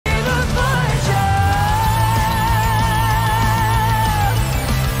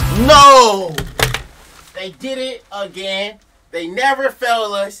No! They did it again. They never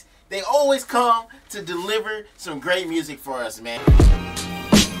fail us. They always come to deliver some great music for us, man.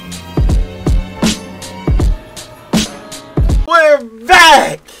 We're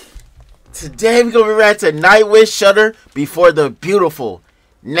back! Today we're going to be reacting to Nightwish, Shudder, Before the Beautiful.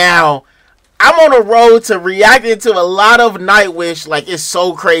 Now, I'm on a road to reacting to a lot of Nightwish. Like, it's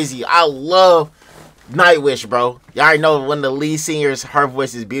so crazy. I love Nightwish, bro. Y'all already know one of the lead singers, her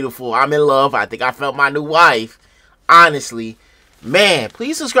voice is beautiful. I'm in love. I think I found my new wife. Honestly. Man,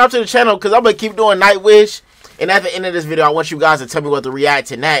 please subscribe to the channel because I'm going to keep doing Nightwish. And at the end of this video, I want you guys to tell me what to react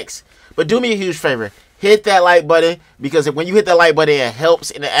to next. But do me a huge favor. Hit that like button because when you hit that like button, it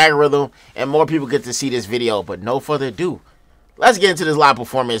helps in the algorithm and more people get to see this video. But no further ado. Let's get into this live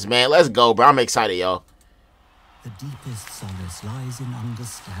performance, man. Let's go, bro. I'm excited, y'all. The deepest solace lies in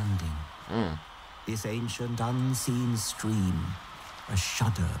understanding. This ancient unseen stream, a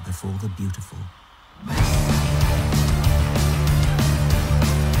shudder before the beautiful.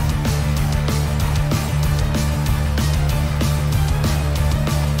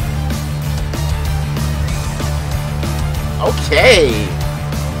 Okay.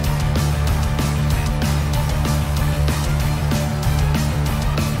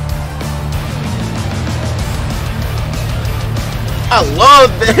 I love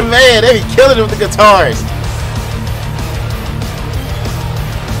that, man. They be killing it with the guitars.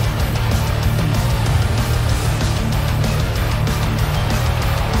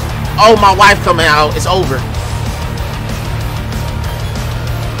 Oh, my wife coming out. It's over.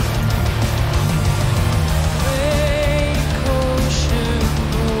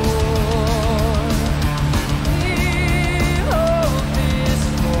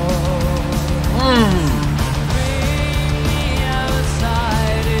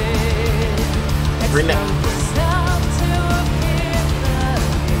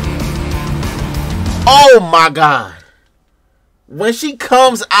 Oh my god. When she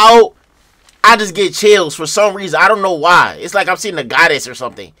comes out, I just get chills for some reason. I don't know why. It's like I'm seeing a goddess or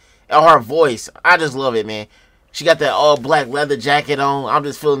something. And her voice. I just love it, man. She got that all black leather jacket on. I'm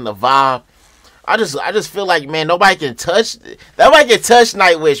just feeling the vibe. I just feel like, man, nobody can touch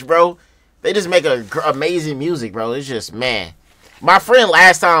Nightwish, bro. They just make amazing music, bro. It's just, man. My friend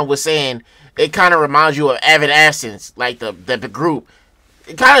last time was saying it kind of reminds you of Evanescence, like the group.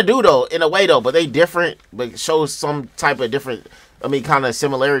 It kind of do, though, in a way, though. But they different, but shows some type of different, I mean, kind of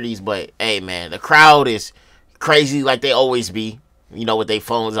similarities. But, hey, man, the crowd is crazy like they always be. You know, with their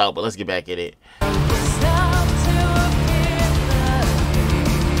phones out. But let's get back at it.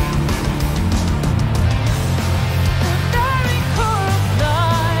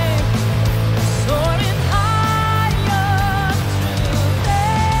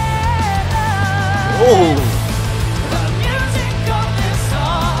 Ooh.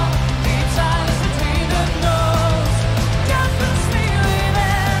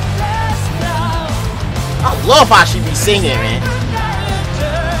 I love how she be singing, man.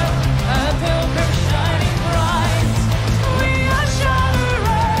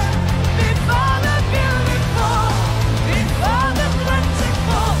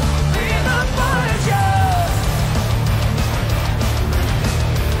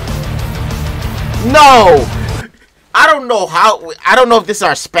 No, I don't know how. I don't know if this is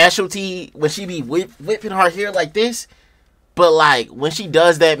our specialty when she be whipping her hair like this. But, like, when she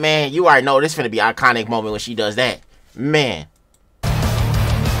does that, man, you already know this is going to be an iconic moment when she does that. Man.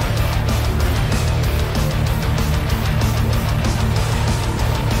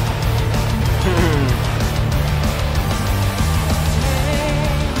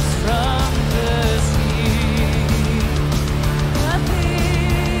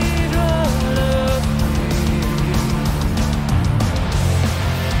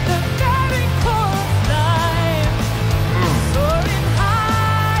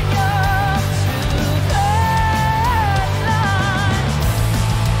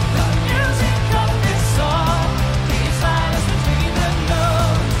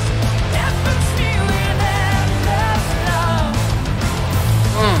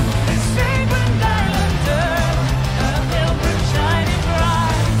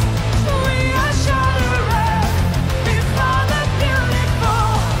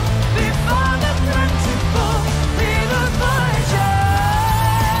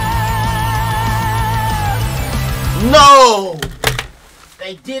 No!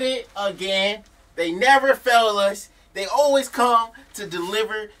 They did it again. They never fail us. They always come to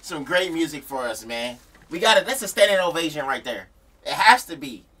deliver some great music for us, man. We got it. That's a standing ovation right there. It has to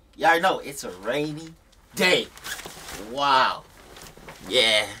be. Y'all know it's a rainy day. Wow.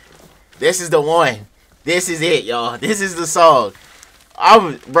 Yeah. This is the one. This is it, y'all. This is the song.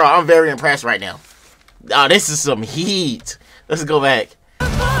 Bro, I'm very impressed right now. Oh, this is some heat. Let's go back.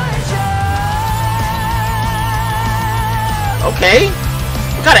 Okay.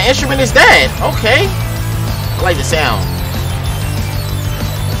 What kind of instrument is that? Okay. I like the sound.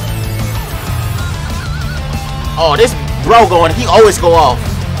 Oh, this bro going, he always go off.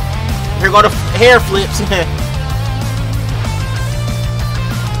 Here go the hair flips.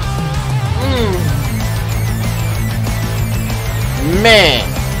 Man.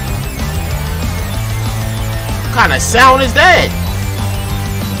 What kind of sound is that?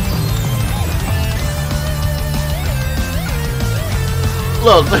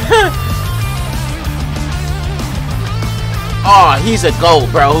 Look. Oh, he's a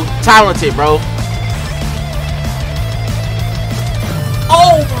GOAT, bro. Talented, bro.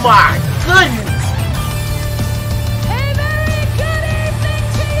 Oh my goodness. Hey, very good evening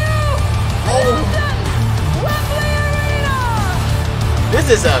to you. Oh. Wembley Arena. This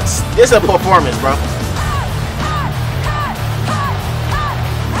is a performance, bro.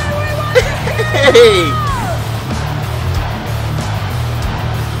 Hey.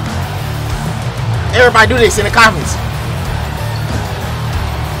 Everybody do this in the comments.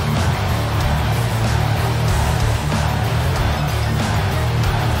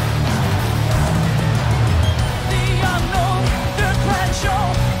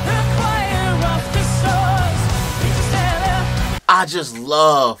 I just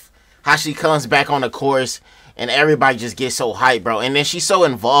love how she comes back on the chorus and everybody just gets so hyped, bro. And then she's so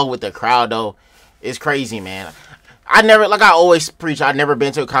involved with the crowd, though. It's crazy, man. I never, like I always preach, I've never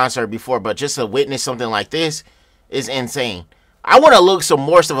been to a concert before, but just to witness something like this is insane. I want to look some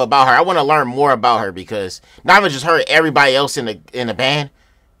more stuff about her. I want to learn more about her because not even just her, everybody else in the band,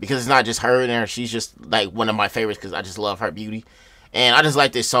 because it's not just her in there. She's just like one of my favorites because I just love her beauty. And I just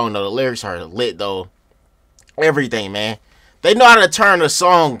like this song, though. The lyrics are lit, though. Everything, man. They know how to turn a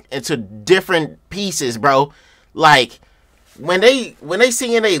song into different pieces, bro. Like, when they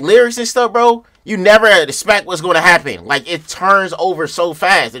singing their lyrics and stuff, bro, you never expect what's going to happen. Like, it turns over so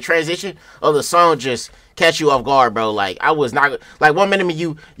fast. The transition of the song just catch you off guard, bro. Like, I was not... Like, one minute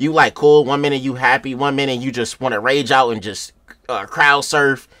you like, cool. One minute you happy. One minute you just want to rage out and just crowd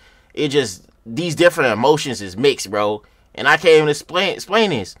surf. It just... These different emotions is mixed, bro. And I can't even explain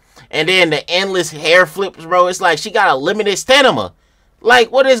this. And then the endless hair flips, bro. It's like she got a limited stamina.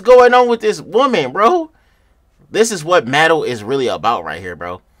 Like, what is going on with this woman, bro? This is what metal is really about right here,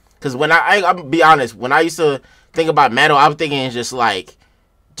 bro. Because when I'm be honest, when I used to think about metal, I'm thinking just like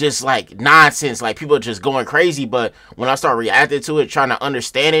nonsense. Like, people just going crazy. But when I start reacting to it, trying to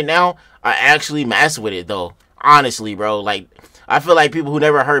understand it now, I actually mess with it, though. Honestly, bro. Like, I feel like people who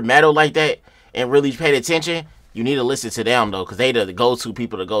never heard metal like that and really paid attention... You need to listen to them, though, because they the go-to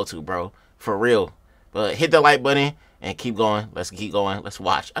people to go to, bro. For real. But hit the like button and keep going. Let's keep going. Let's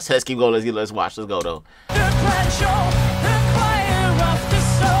watch. I said let's keep going. Let's watch. Let's go, though.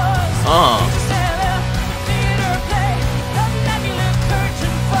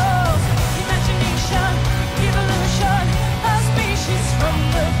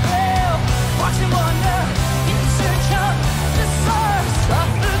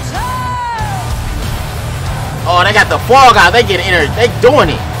 Oh, they got the fall guy. They getting in there. They doing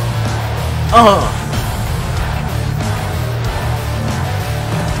it.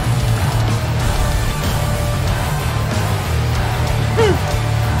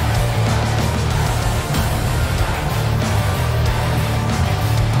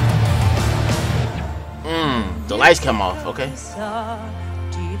 The lights come off. Okay.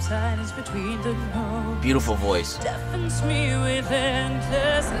 Beautiful voice.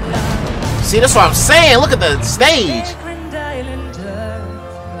 See, that's what I'm saying. Look at the stage.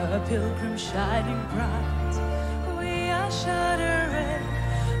 Pilgrim shining bright, we are shuddering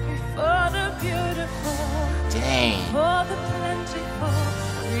before the beautiful, dang, for the plentiful,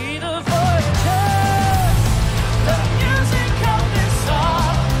 we the voyagers. The music of this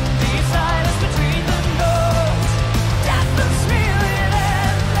song beside us between the notes, death and spirit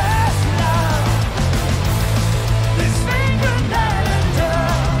endless love. This vagrant islander,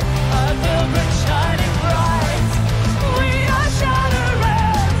 a pilgrim shining bright, we are shuddering.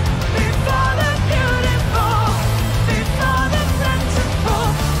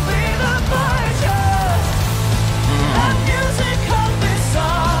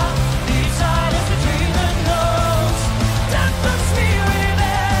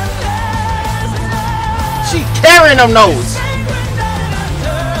 Carrying them notes.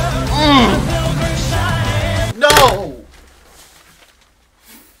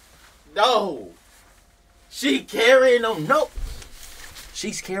 No. She carrying them notes.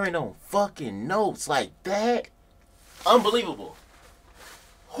 She's carrying them fucking notes like that. Unbelievable.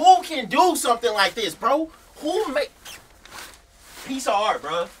 Who can do something like this, bro? Who make piece of art,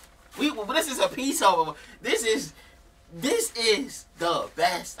 bro? This is a piece of this is the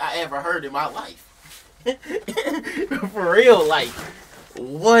best I ever heard in my life. For real, like,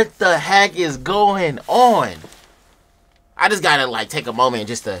 what the heck is going on? I just gotta like take a moment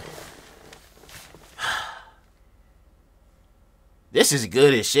just to. This is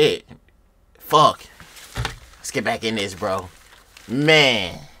good as shit. Fuck. Let's get back in this, bro.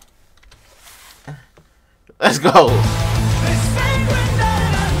 Man. Let's go.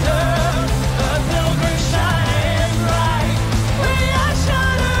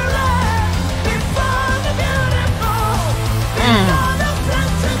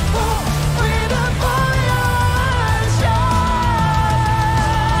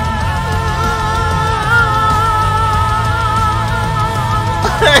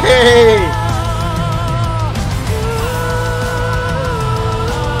 Hey.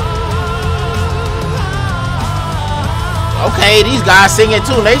 Okay, these guys singing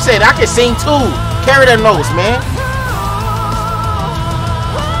too. They said I can sing too. Carry the notes, man.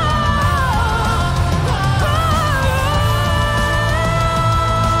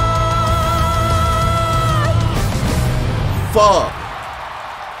 Fuck.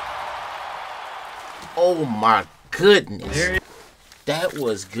 Oh my goodness. That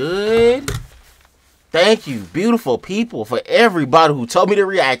was good. Thank you, beautiful people, for everybody who told me to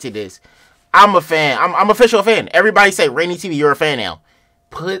react to this. I'm a fan. I'm official fan. Everybody say Rainy TV, you're a fan now.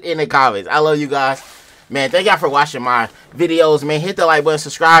 Put in the comments. I love you guys. Man, thank y'all for watching my videos, man. Hit the like button,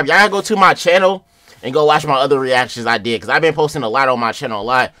 subscribe. Y'all go to my channel and go watch my other reactions I did, because I've been posting a lot on my channel, a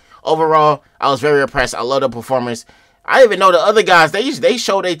lot. Overall, I was very impressed. I love the performance. I didn't even know the other guys, they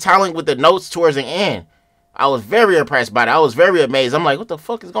showed their talent with the notes towards the end. I was very impressed by it. I was very amazed. I'm like, what the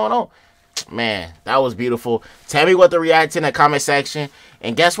fuck is going on? Man, that was beautiful. Tell me what to react to in the comment section.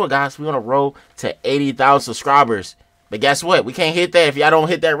 And guess what, guys? We're on a road to 80,000 subscribers. But guess what? We can't hit that if y'all don't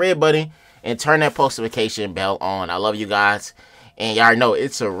hit that red button and turn that post notification bell on. I love you guys. And y'all know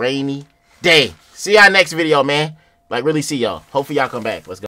it's a rainy day. See y'all next video, man. Like, really see y'all. Hopefully y'all come back. Let's go.